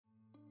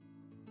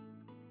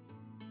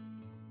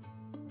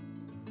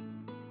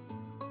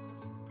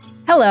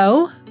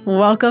Hello,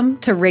 welcome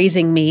to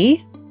Raising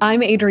Me.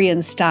 I'm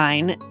Adrienne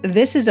Stein.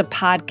 This is a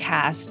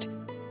podcast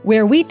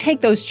where we take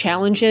those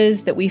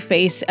challenges that we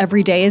face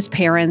every day as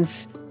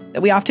parents,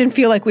 that we often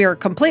feel like we are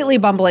completely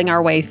bumbling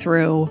our way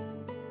through,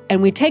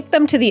 and we take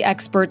them to the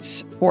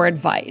experts for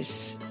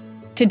advice.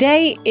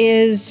 Today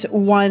is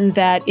one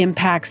that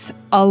impacts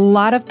a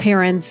lot of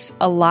parents,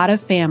 a lot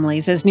of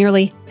families, as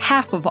nearly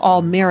half of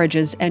all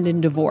marriages end in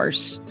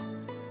divorce.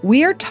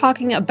 We are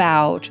talking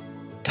about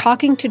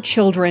talking to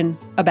children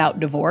about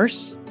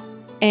divorce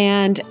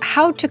and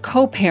how to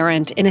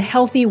co-parent in a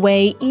healthy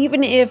way,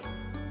 even if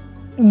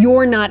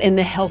you're not in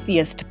the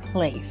healthiest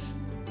place.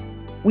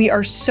 We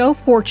are so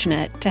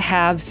fortunate to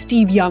have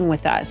Steve Young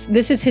with us.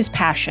 This is his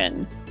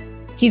passion.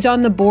 He's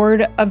on the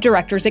board of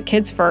directors at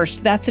Kids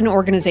First. That's an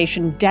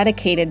organization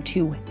dedicated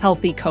to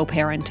healthy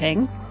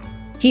co-parenting.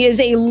 He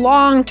is a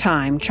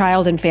longtime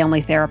child and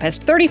family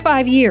therapist,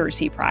 35 years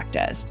he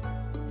practiced.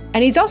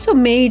 And he's also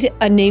made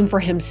a name for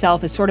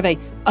himself as sort of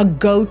a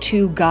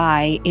go-to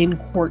guy in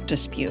court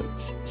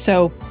disputes.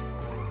 So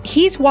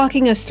he's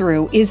walking us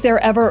through, is there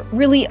ever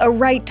really a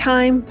right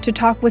time to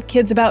talk with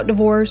kids about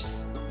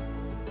divorce?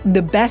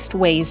 The best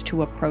ways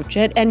to approach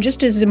it, and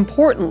just as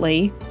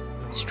importantly,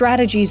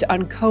 strategies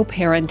on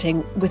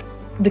co-parenting with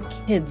the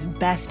kids'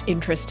 best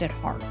interest at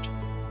heart.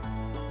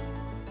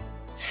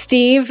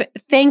 Steve,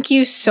 thank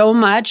you so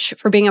much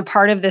for being a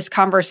part of this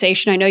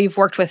conversation. I know you've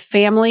worked with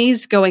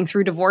families going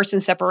through divorce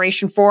and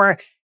separation for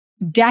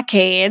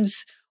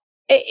decades.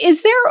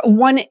 Is there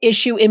one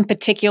issue in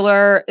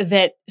particular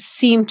that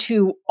seemed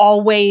to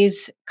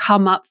always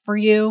come up for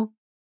you?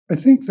 I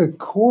think the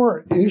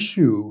core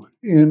issue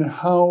in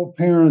how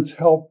parents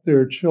help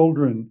their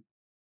children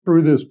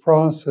through this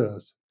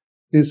process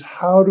is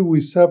how do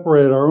we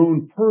separate our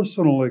own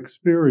personal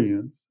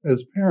experience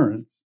as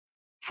parents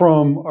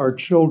from our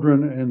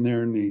children and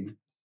their needs.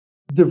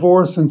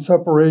 Divorce and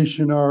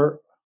separation are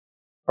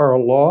a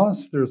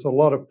loss. There's a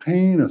lot of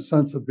pain, a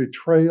sense of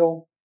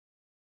betrayal,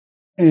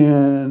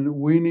 and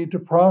we need to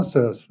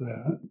process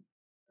that.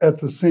 At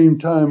the same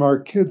time, our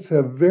kids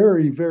have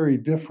very, very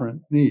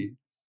different needs.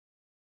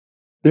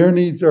 Their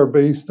needs are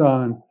based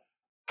on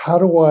how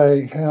do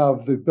I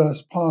have the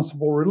best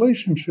possible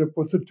relationship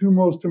with the two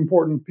most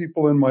important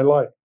people in my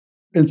life?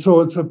 And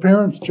so it's a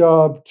parent's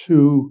job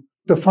to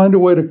find a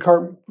way to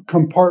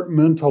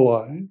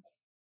compartmentalize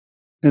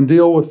and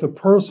deal with the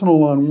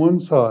personal on one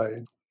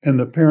side and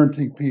the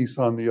parenting piece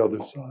on the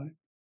other side.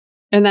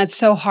 And that's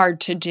so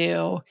hard to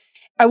do.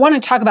 I want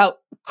to talk about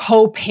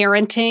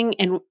co-parenting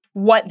and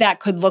what that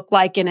could look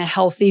like in a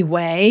healthy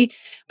way.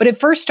 But it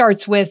first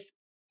starts with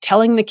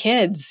telling the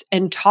kids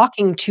and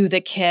talking to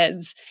the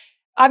kids.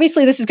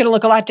 Obviously, this is going to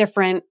look a lot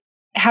different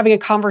having a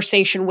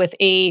conversation with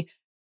a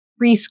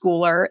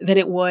preschooler than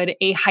it would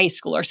a high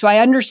schooler. So I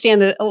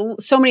understand that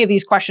so many of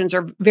these questions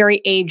are very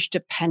age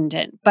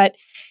dependent, but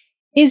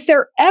is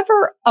there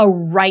ever a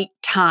right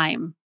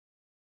time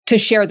to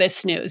share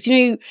this news?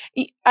 You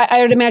know, I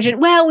would imagine,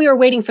 well, we were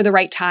waiting for the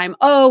right time.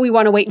 Oh, we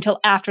want to wait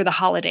until after the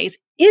holidays.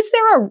 Is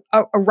there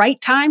a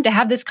right time to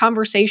have this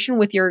conversation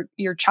with your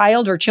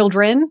child or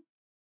children?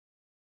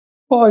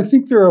 Well, I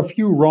think there are a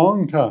few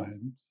wrong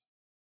times,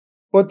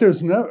 but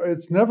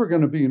it's never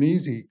going to be an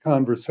easy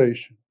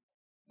conversation.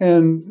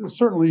 And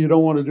certainly you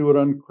don't want to do it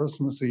on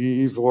Christmas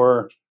Eve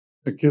or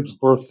a kid's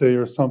birthday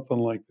or something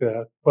like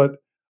that. But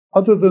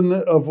other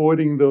than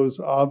avoiding those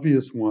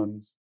obvious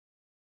ones,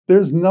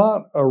 there's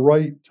not a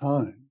right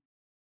time.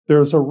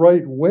 There's a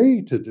right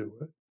way to do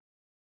it,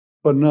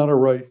 but not a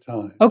right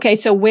time. Okay,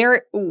 so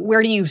where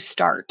do you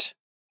start?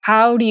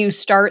 How do you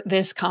start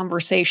this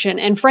conversation?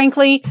 And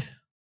frankly,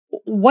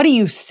 what do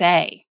you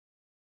say?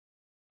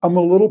 I'm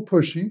a little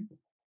pushy.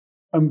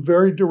 I'm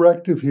very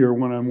directive here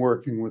when I'm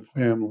working with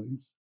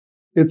families.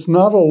 It's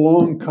not a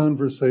long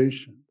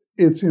conversation.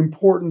 It's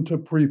important to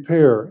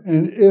prepare.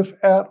 And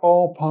if at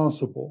all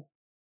possible,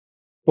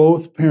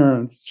 both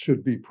parents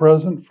should be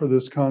present for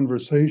this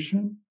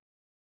conversation.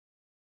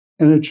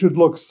 And it should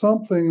look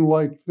something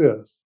like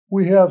this.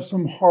 We have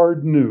some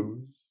hard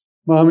news.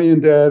 Mommy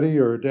and daddy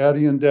or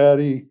daddy and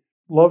daddy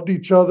loved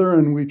each other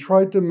and we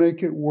tried to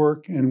make it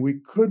work and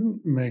we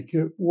couldn't make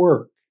it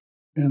work.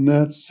 And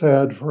that's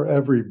sad for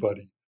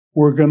everybody.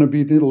 We're going to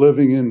be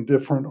living in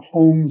different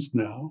homes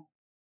now.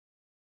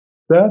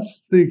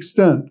 That's the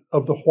extent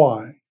of the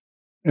why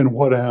and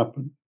what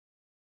happened.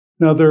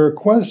 Now, there are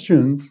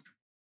questions.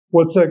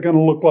 What's that going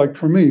to look like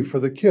for me, for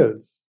the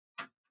kids?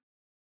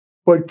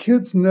 But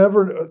kids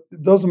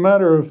it doesn't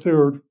matter if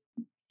they're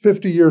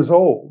 50 years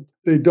old.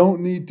 They don't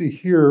need to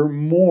hear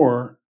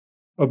more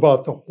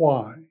about the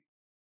why.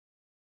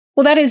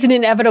 Well, that is an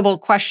inevitable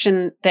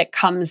question that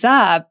comes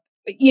up.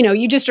 You know,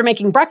 you just are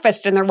making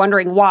breakfast and they're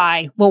wondering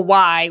why. Well,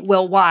 why?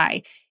 Well,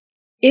 why?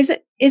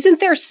 Isn't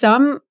there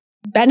some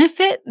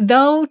benefit,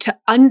 though, to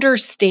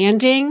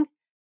understanding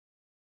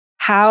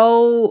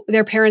how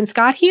their parents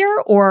got here?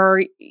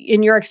 Or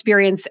in your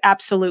experience,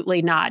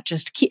 absolutely not?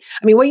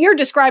 What you're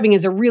describing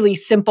is a really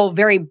simple,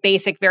 very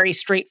basic, very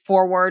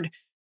straightforward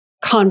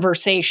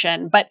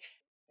conversation, but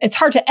it's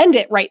hard to end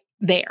it right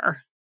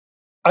there.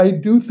 I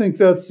do think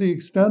that's the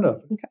extent of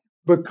it. Okay.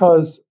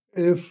 Because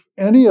if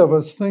any of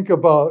us think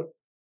about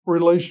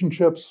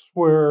relationships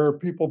where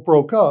people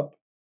broke up,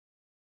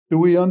 do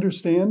we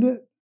understand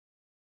it?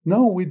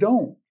 No, we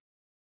don't.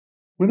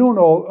 We don't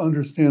all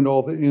understand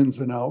all the ins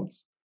and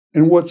outs.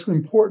 And what's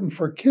important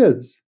for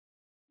kids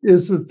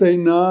is that they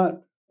not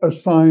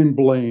assign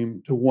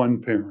blame to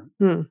one parent.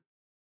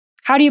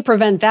 How do you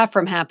prevent that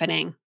from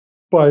happening?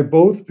 By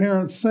both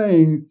parents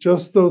saying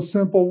just those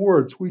simple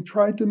words, we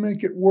tried to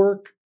make it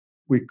work,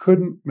 we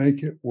couldn't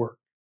make it work.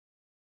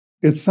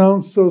 It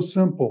sounds so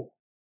simple,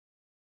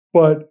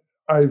 but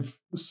I've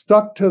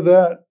stuck to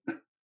that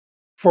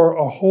for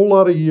a whole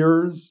lot of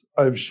years.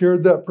 I've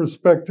shared that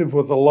perspective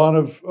with a lot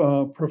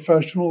of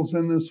professionals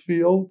in this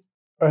field,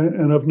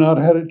 and I've not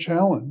had it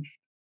challenged.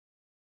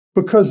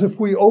 Because if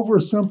we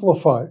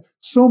oversimplify,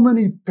 so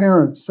many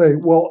parents say,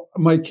 well,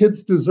 my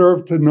kids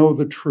deserve to know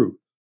the truth.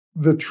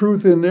 The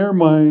truth in their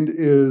mind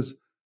is,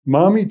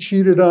 mommy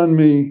cheated on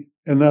me,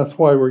 and that's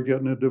why we're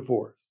getting a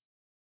divorce.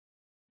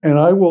 And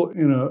I will,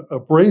 in an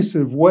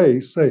abrasive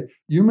way, say,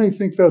 you may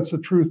think that's the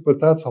truth,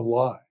 but that's a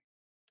lie.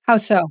 How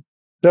so?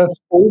 That's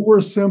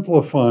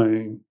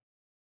oversimplifying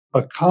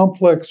a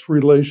complex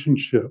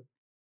relationship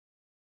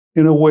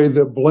in a way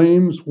that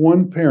blames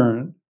one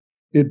parent.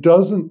 It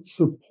doesn't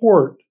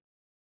support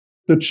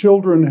the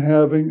children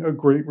having a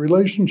great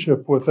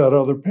relationship with that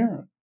other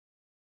parent.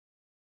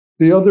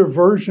 The other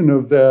version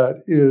of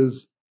that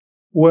is,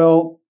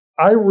 well,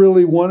 I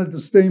really wanted to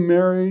stay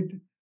married,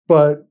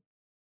 but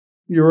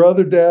your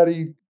other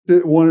daddy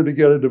wanted to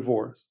get a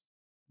divorce.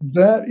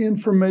 That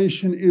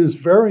information is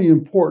very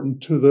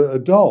important to the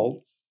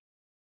adult,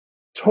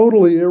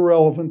 totally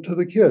irrelevant to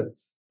the kids.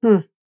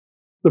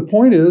 The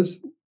point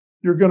is,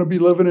 you're going to be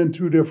living in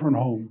two different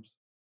homes.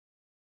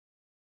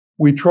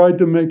 We tried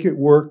to make it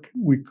work.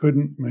 We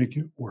couldn't make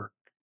it work.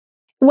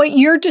 What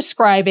you're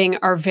describing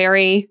are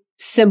very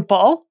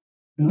simple,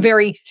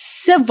 very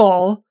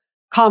civil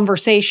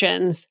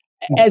conversations.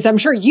 As I'm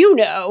sure you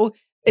know,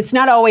 it's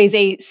not always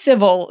a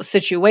civil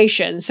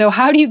situation. So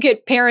how do you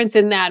get parents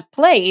in that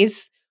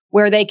place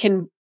where they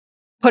can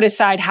put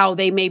aside how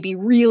they may be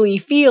really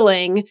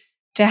feeling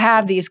to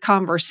have these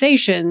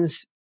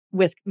conversations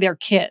with their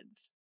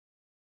kids?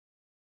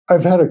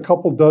 I've had a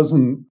couple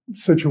dozen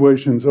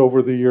situations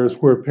over the years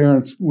where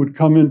parents would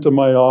come into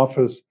my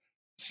office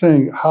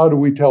saying, how do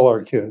we tell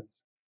our kids?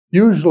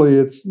 Usually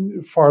it's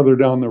farther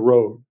down the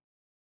road.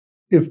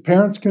 If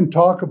parents can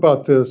talk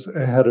about this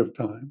ahead of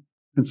time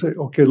and say,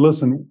 okay,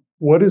 listen,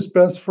 what is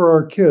best for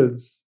our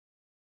kids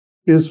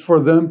is for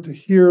them to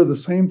hear the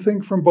same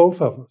thing from both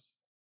of us.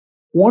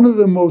 One of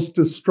the most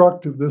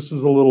destructive, this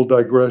is a little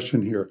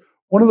digression here,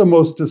 one of the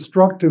most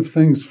destructive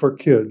things for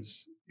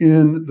kids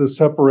in the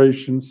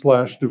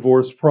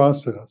separation/divorce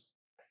process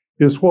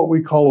is what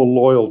we call a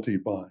loyalty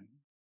bind,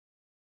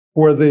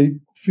 where they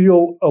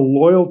feel a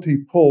loyalty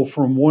pull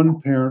from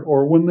one parent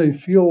or when they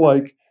feel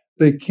like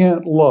they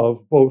can't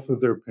love both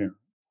of their parents.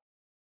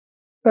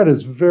 That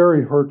is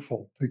very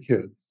hurtful to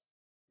kids.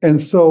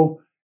 And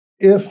so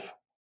if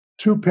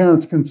two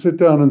parents can sit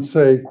down and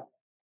say,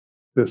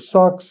 this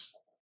sucks,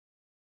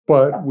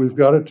 but we've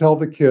got to tell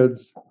the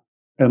kids,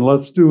 and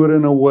let's do it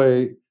in a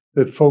way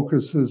that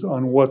focuses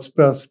on what's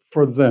best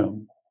for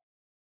them,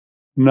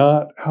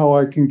 not how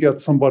I can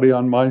get somebody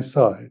on my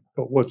side,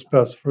 but what's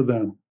best for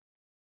them,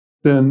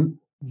 then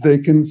they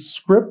can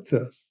script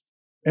this.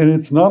 And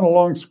it's not a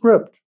long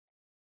script.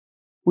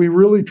 We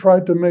really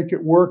tried to make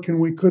it work and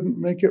we couldn't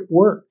make it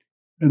work.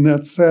 And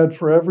that's sad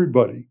for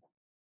everybody.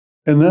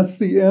 And that's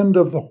the end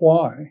of the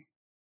why.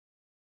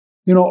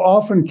 You know,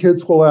 often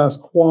kids will ask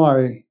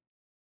why,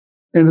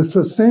 and it's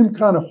the same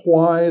kind of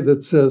why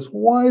that says,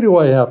 why do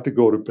I have to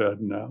go to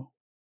bed now?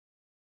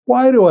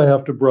 Why do I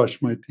have to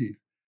brush my teeth?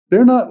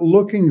 They're not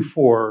looking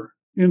for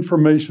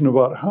information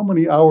about how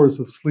many hours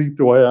of sleep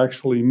do I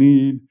actually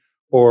need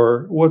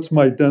or what's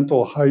my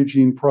dental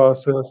hygiene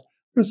process.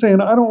 They're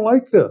saying, I don't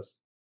like this.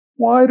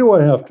 Why do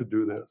I have to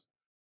do this?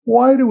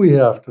 Why do we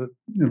have to,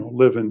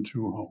 live in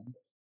two homes?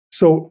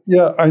 So,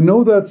 yeah, I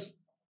know that's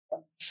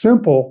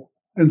simple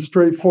and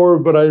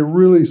straightforward, but I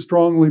really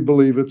strongly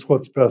believe it's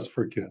what's best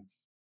for kids.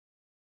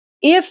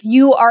 If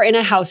you are in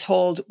a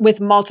household with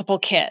multiple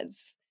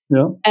kids,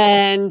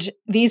 and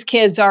these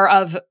kids are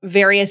of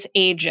various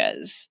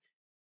ages,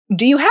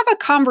 do you have a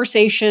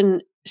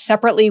conversation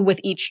separately with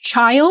each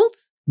child?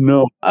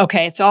 No.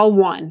 Okay, it's all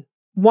one.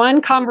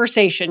 One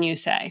conversation, you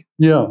say?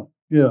 Yeah.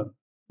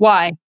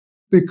 Why?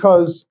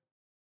 Because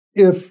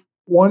if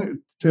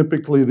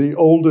typically the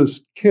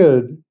oldest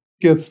kid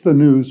gets the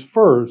news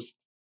first,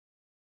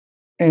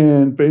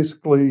 and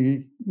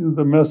basically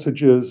the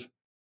message is,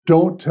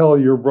 don't tell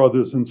your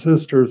brothers and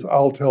sisters,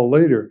 I'll tell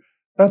later.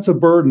 That's a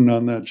burden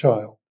on that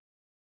child.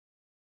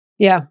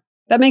 Yeah,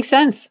 that makes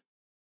sense.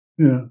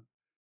 Yeah.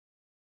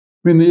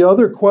 I mean, the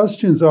other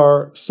questions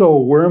are, so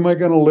where am I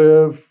going to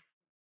live?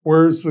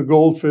 Where's the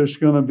goldfish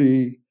going to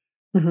be?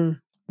 Mm-hmm.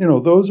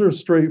 Those are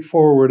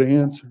straightforward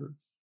answers.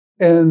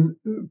 And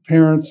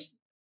parents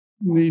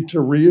need to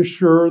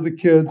reassure the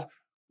kids,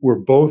 We're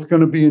both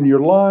going to be in your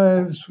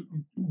lives.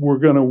 We're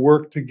going to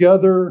work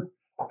together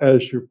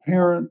as your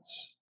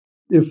parents.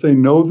 If they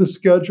know the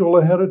schedule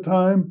ahead of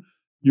time,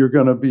 you're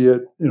going to be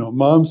at,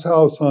 mom's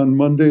house on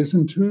Mondays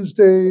and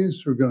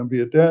Tuesdays. You're going to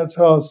be at dad's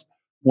house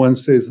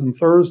Wednesdays and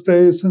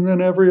Thursdays. And then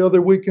every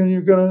other weekend,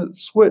 you're going to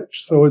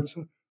switch. So it's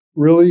a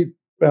really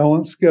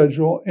balanced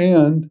schedule.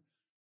 And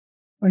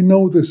I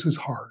know this is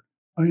hard.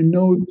 I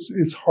know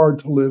it's hard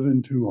to live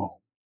in two homes.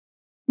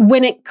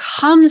 When it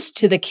comes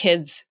to the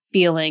kids'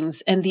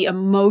 feelings and the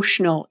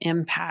emotional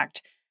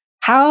impact,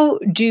 how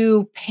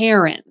do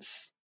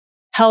parents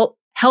help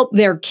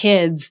their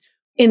kids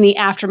in the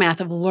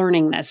aftermath of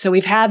learning this? So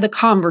we've had the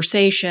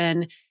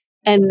conversation,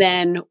 and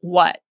then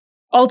what?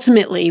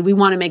 Ultimately, we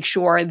want to make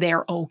sure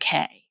they're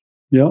okay.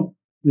 Yeah.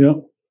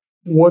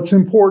 What's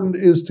important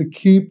is to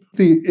keep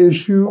the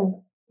issue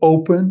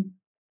open.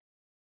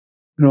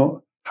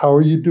 How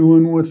are you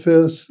doing with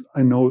this?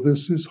 I know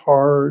this is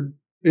hard.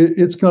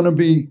 It's going to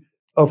be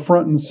a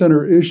front and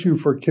center issue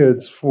for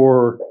kids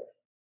for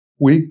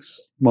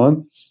weeks,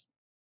 months.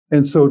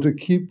 And so to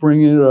keep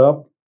bringing it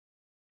up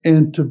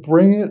and to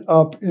bring it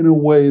up in a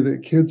way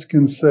that kids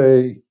can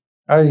say,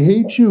 I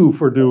hate you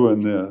for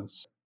doing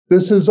this.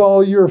 This is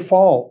all your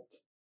fault.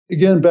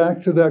 Again,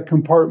 back to that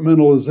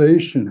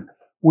compartmentalization.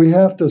 We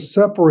have to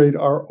separate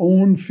our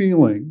own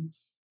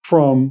feelings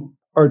from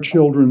our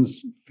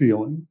children's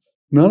feelings.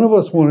 None of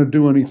us want to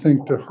do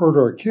anything to hurt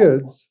our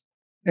kids,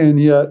 and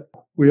yet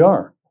we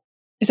are.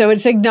 So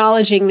it's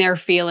acknowledging their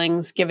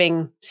feelings,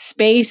 giving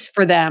space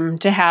for them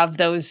to have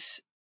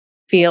those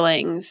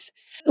feelings.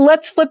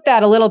 Let's flip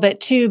that a little bit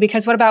too,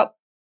 because what about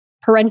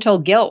parental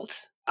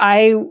guilt?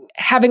 I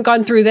haven't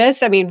gone through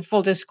this. I mean,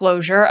 full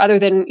disclosure, other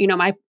than,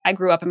 I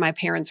grew up and my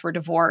parents were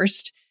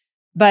divorced,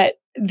 but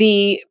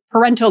the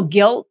parental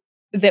guilt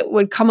that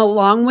would come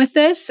along with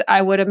this,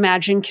 I would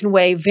imagine can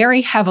weigh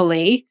very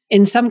heavily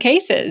in some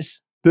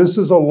cases. This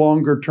is a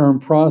longer term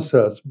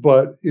process,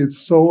 but it's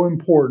so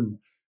important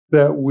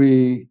that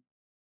we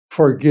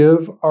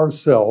forgive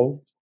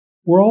ourselves.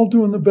 We're all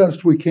doing the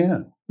best we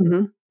can.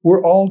 Mm-hmm.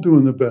 We're all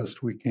doing the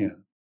best we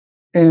can.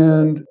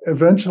 And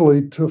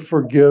eventually to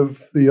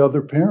forgive the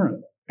other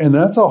parent. And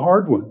that's a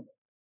hard one,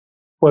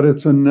 but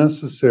it's a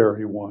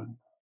necessary one,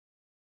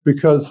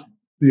 because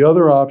the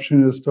other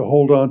option is to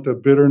hold on to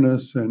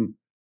bitterness and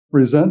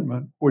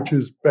resentment, which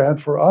is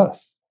bad for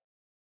us.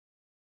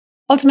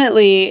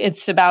 Ultimately,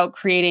 it's about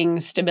creating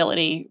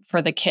stability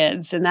for the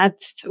kids. And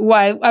that's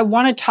why I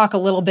want to talk a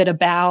little bit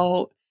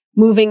about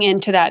moving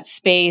into that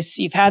space.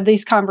 You've had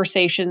these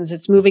conversations.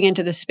 It's moving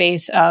into the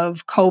space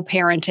of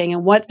co-parenting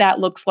and what that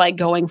looks like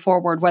going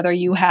forward, whether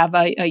you have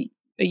a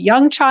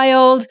young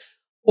child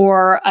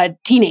or a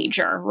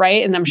teenager,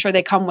 right? And I'm sure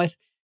they come with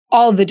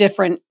all the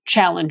different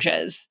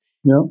challenges.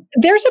 Yeah.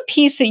 There's a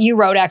piece that you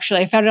wrote, actually,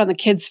 I found it on the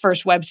Kids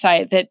First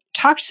website, that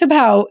talks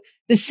about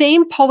the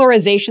same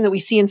polarization that we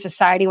see in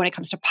society when it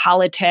comes to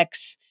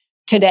politics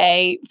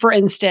today, for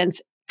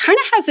instance, kind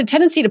of has a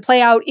tendency to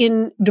play out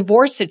in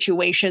divorce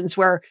situations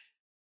where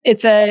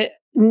it's a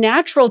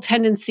natural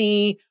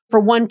tendency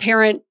for one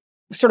parent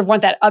sort of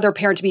want that other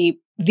parent to be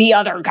the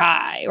other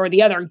guy or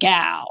the other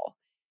gal.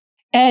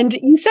 And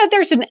you said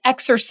there's an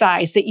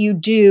exercise that you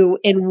do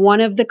in one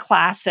of the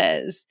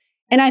classes.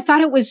 And I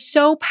thought it was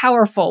so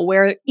powerful,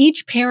 where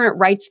each parent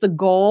writes the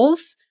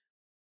goals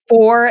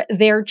for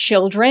their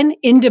children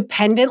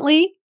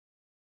independently,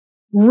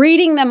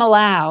 reading them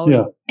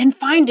aloud and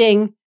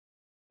finding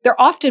they're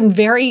often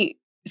very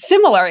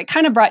similar. It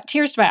kind of brought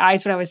tears to my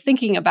eyes when I was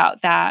thinking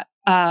about that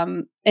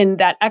and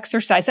that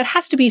exercise. That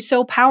has to be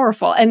so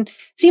powerful, and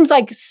seems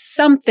like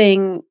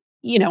something,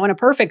 in a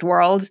perfect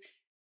world,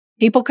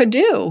 people could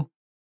do.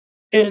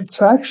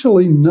 It's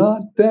actually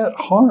not that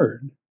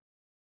hard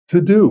to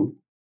do.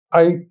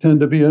 I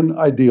tend to be an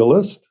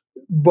idealist,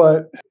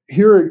 but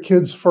here at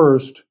Kids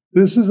First,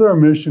 this is our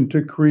mission: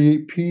 to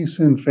create peace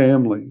in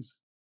families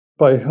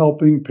by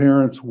helping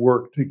parents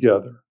work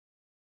together.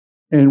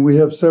 And we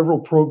have several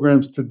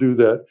programs to do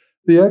that.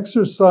 The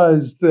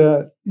exercise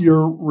that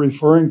you're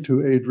referring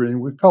to,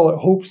 Adrienne, we call it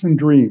Hopes and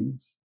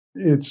Dreams.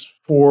 It's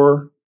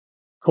for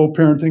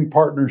co-parenting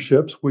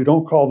partnerships. We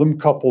don't call them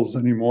couples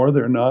anymore.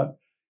 They're not.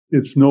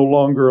 It's no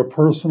longer a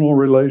personal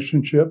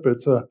relationship.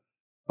 It's a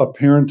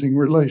parenting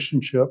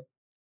relationship.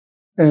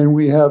 And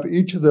we have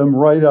each of them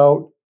write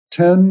out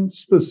 10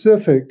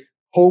 specific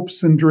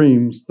hopes and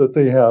dreams that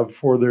they have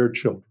for their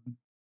children.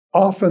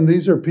 Often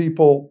these are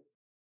people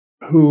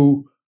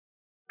who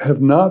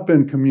have not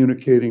been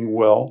communicating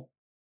well,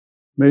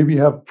 maybe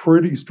have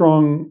pretty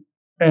strong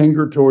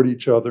anger toward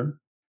each other,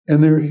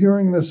 and they're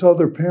hearing this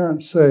other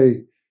parent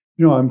say,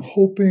 I'm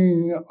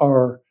hoping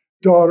our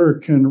daughter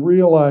can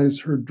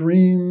realize her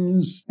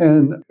dreams,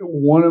 and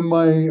one of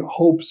my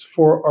hopes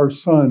for our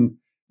son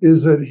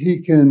is that he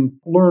can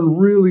learn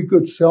really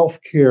good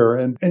self-care.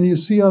 And you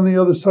see on the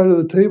other side of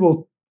the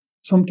table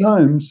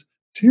sometimes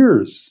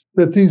tears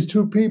that these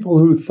two people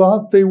who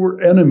thought they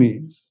were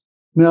enemies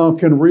now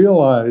can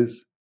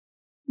realize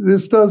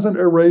this doesn't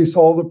erase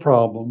all the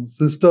problems.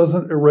 This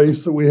doesn't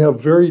erase that we have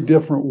very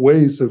different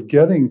ways of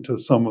getting to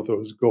some of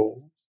those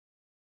goals.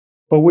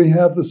 but we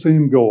have the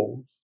same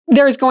goals.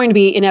 There's going to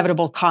be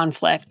inevitable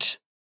conflict.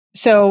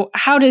 So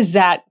how does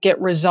that get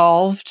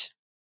resolved?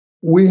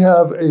 We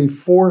have a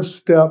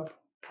 4-step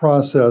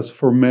process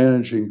for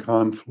managing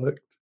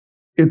conflict.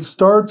 It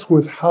starts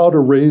with how to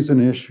raise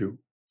an issue.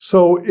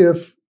 So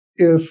if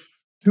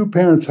two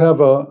parents have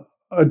a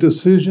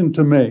decision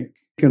to make,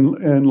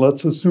 and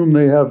let's assume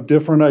they have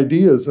different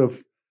ideas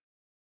of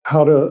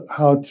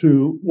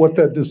what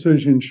that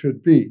decision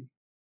should be.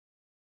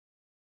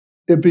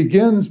 It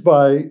begins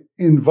by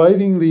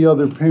inviting the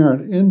other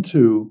parent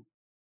into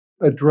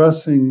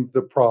addressing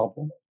the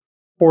problem.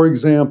 For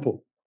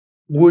example,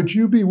 would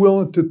you be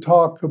willing to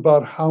talk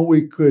about how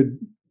we could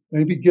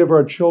maybe give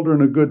our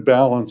children a good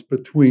balance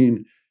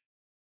between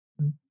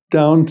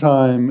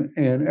downtime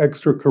and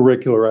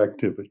extracurricular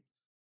activity?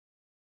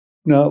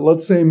 Now,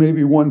 let's say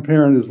maybe one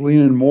parent is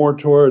leaning more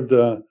toward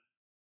the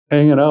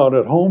hanging out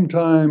at home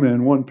time,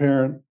 and one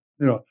parent,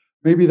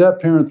 maybe that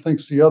parent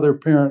thinks the other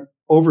parent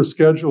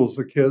overschedules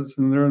the kids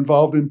and they're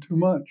involved in too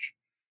much.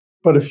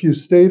 But if you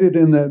state it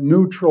in that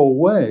neutral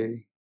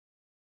way,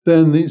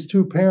 then these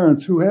two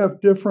parents who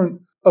have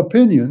different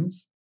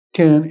opinions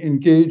can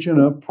engage in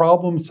a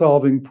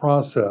problem-solving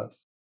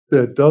process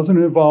that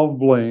doesn't involve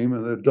blame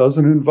and that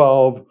doesn't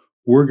involve,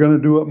 we're going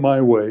to do it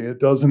my way. It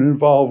doesn't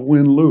involve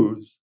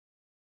win-lose,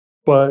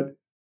 but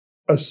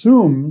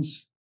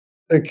assumes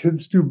that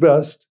kids do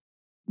best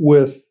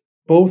with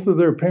both of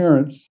their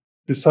parents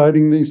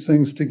deciding these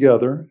things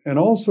together, and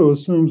also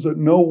assumes that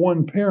no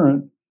one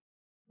parent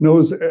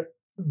knows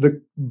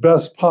the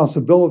best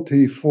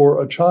possibility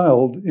for a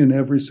child in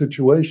every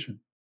situation.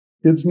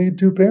 Kids need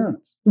two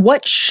parents.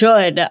 What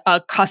should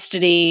a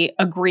custody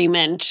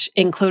agreement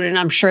include? And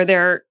I'm sure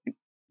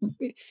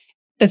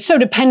that's so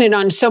dependent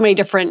on so many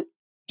different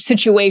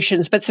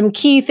situations, but some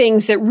key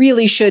things that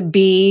really should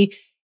be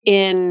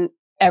in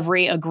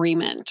every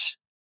agreement.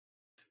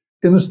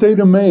 In the state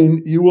of Maine,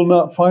 you will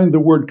not find the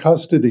word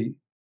custody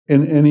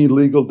in any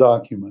legal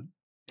document.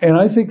 And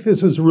I think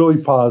this is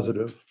really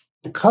positive.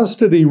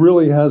 Custody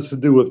really has to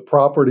do with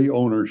property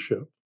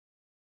ownership.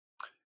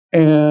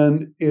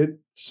 And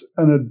it's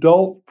an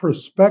adult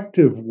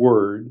perspective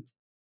word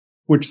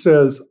which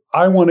says,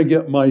 I want to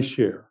get my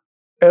share.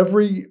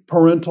 Every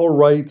parental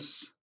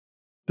rights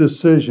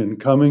decision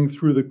coming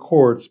through the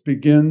courts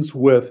begins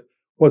with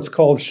what's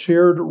called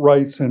shared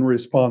rights and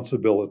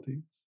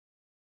responsibility.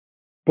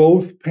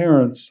 Both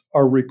parents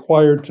are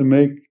required to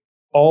make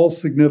all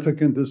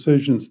significant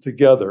decisions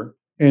together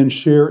and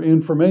share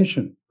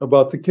information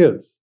about the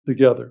kids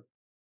together.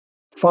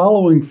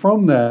 Following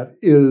from that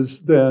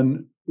is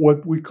then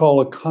what we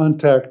call a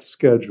contact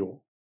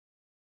schedule.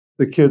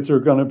 The kids are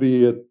going to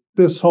be at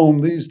this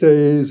home these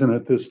days and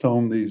at this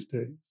home these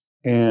days.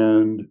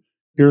 And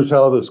here's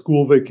how the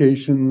school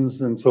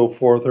vacations and so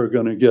forth are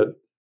going to get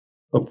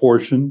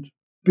apportioned.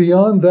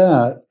 Beyond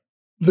that,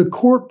 the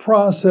court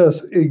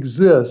process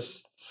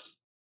exists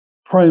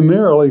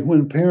primarily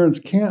when parents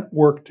can't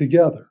work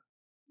together.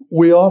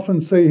 We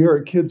often say here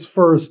at Kids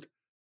First,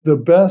 the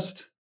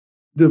best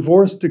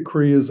divorce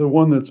decree is the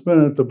one that's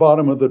been at the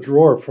bottom of the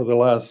drawer for the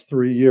last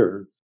 3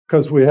 years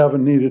because we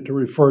haven't needed to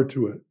refer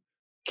to it.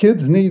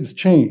 Kids' needs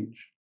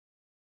change.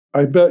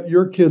 I bet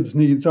your kids'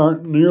 needs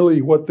aren't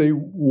nearly what they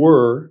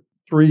were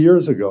 3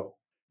 years ago.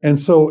 And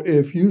so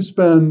if you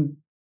spend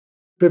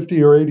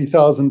 $50,000 or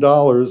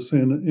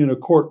 $80,000 in a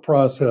court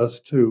process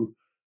to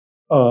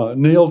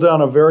nail down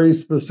a very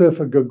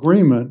specific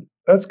agreement,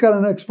 that's got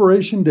an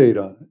expiration date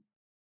on it.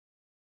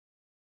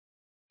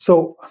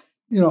 So,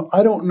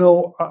 I don't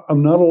know.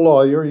 I'm not a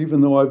lawyer,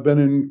 even though I've been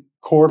in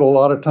court a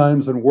lot of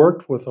times and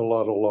worked with a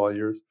lot of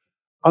lawyers.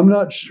 I'm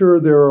not sure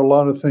there are a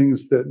lot of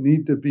things that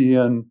need to be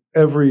in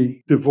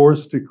every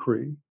divorce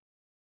decree.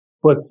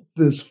 But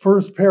this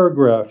first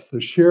paragraph,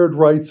 the shared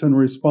rights and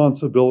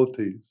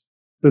responsibilities,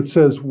 that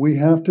says we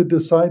have to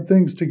decide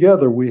things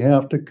together, we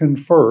have to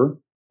confer.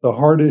 The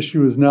hard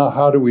issue is now,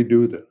 how do we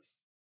do this?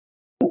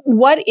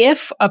 What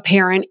if a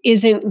parent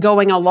isn't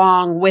going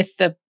along with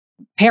the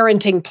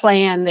parenting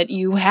plan that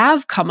you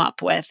have come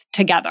up with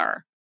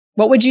together?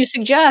 What would you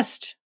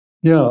suggest?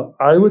 Yeah,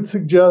 I would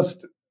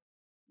suggest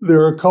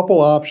there are a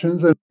couple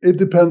options, and it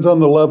depends on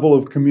the level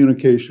of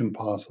communication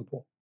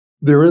possible.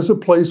 There is a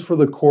place for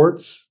the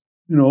courts.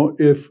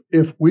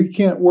 If we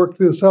can't work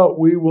this out,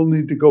 we will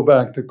need to go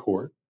back to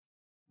court.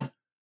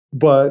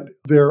 But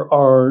there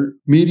are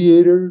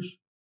mediators,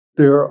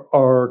 there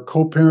are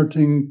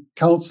co-parenting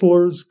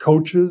counselors,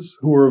 coaches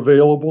who are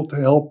available to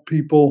help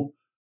people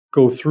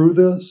go through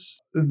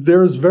this.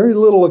 There's very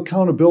little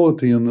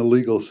accountability in the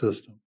legal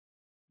system.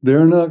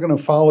 They're not going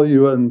to follow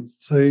you and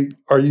say,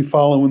 are you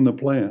following the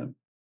plan?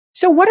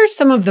 So what are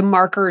some of the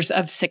markers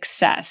of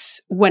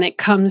success when it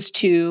comes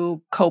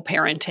to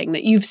co-parenting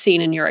that you've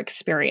seen in your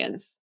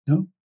experience? Yeah,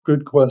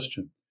 good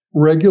question.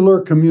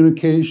 Regular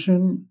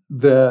communication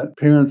that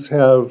parents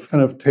have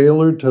kind of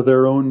tailored to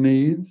their own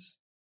needs.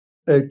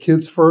 At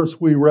Kids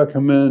First, we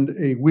recommend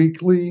a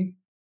weekly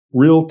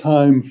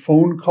real-time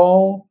phone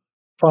call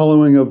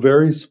following a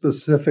very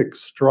specific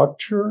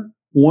structure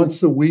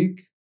once a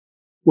week,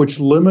 which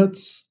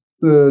limits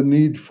the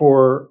need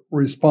for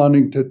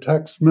responding to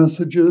text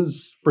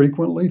messages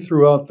frequently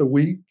throughout the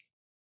week.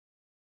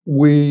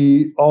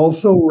 We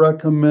also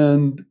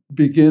recommend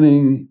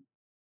beginning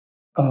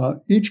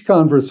each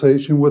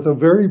conversation with a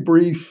very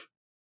brief,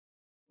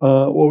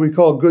 what we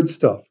call good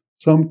stuff,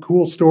 some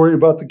cool story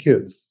about the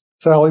kids.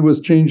 Sally was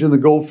changing the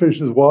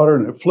goldfish's water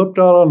and it flipped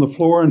out on the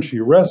floor and she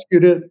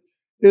rescued it.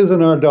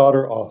 Isn't our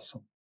daughter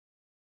awesome?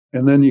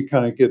 And then you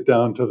kind of get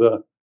down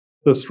to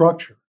the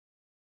structure.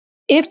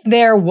 If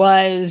there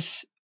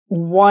was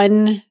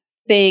one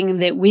thing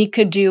that we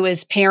could do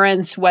as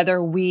parents,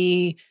 whether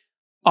we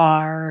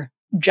are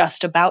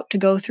just about to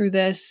go through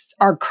this,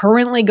 are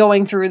currently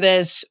going through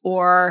this,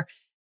 or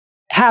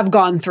have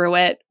gone through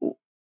it,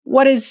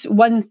 what is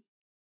one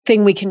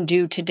thing we can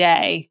do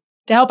today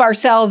to help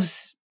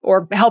ourselves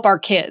or help our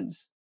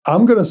kids?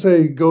 I'm going to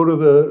say go to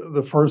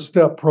the First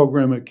Step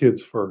program at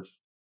Kids First,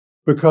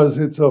 because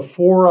it's a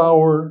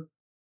 4-hour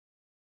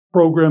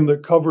program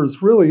that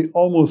covers really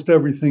almost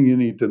everything you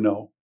need to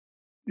know.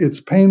 It's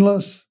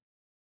painless.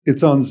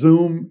 It's on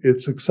Zoom.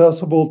 It's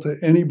accessible to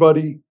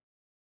anybody.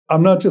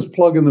 I'm not just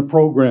plugging the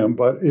program,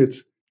 but it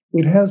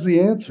has the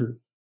answer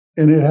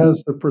and it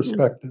has the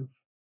perspective.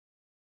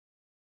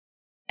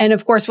 And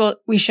of course,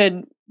 we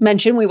should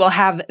mention we will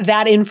have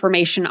that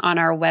information on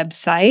our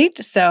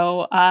website.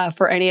 So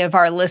for any of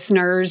our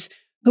listeners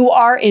who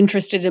are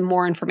interested in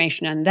more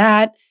information on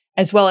that,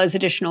 as well as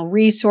additional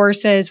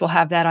resources, we'll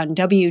have that on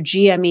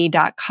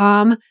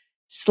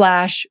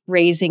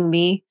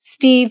wgme.com/raisingme.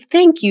 Steve,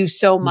 thank you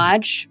so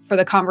much for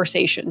the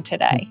conversation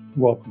today.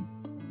 Welcome.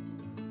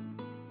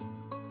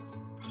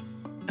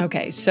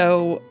 Okay,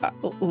 so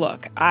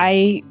look,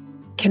 I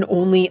can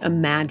only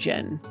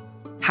imagine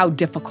how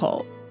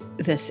difficult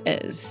this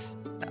is.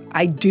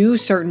 I do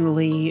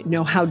certainly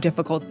know how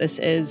difficult this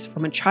is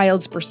from a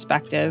child's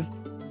perspective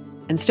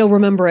and still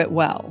remember it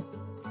well.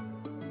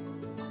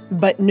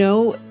 But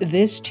know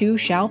this too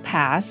shall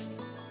pass.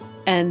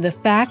 And the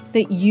fact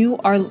that you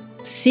are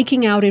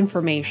seeking out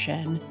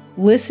information,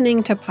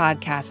 listening to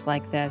podcasts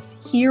like this,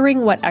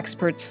 hearing what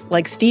experts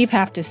like Steve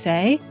have to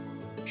say,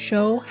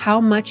 show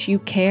how much you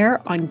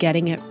care on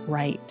getting it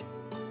right.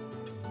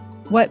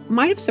 What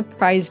might have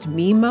surprised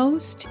me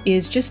most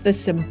is just the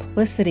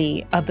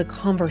simplicity of the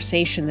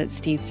conversation that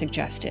Steve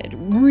suggested.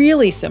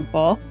 Really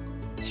simple,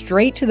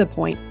 straight to the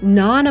point,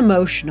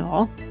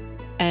 non-emotional,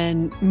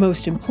 and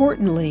most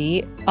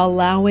importantly,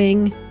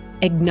 allowing,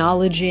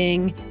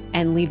 acknowledging,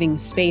 and leaving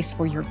space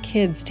for your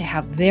kids to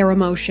have their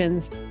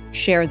emotions,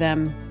 share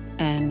them,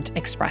 and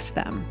express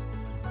them.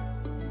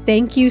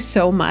 Thank you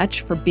so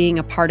much for being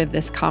a part of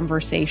this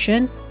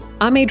conversation.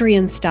 I'm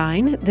Adrienne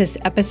Stein. This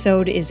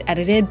episode is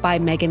edited by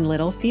Megan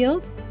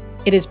Littlefield.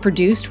 It is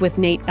produced with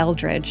Nate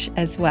Eldridge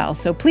as well.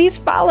 So please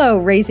follow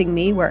Raising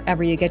Me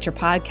wherever you get your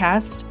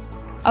podcast.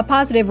 A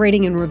positive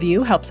rating and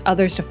review helps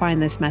others to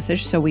find this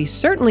message, so we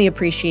certainly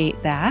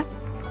appreciate that.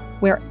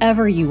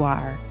 Wherever you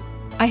are,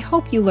 I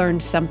hope you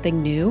learned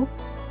something new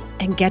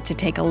and get to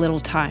take a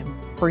little time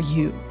for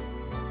you.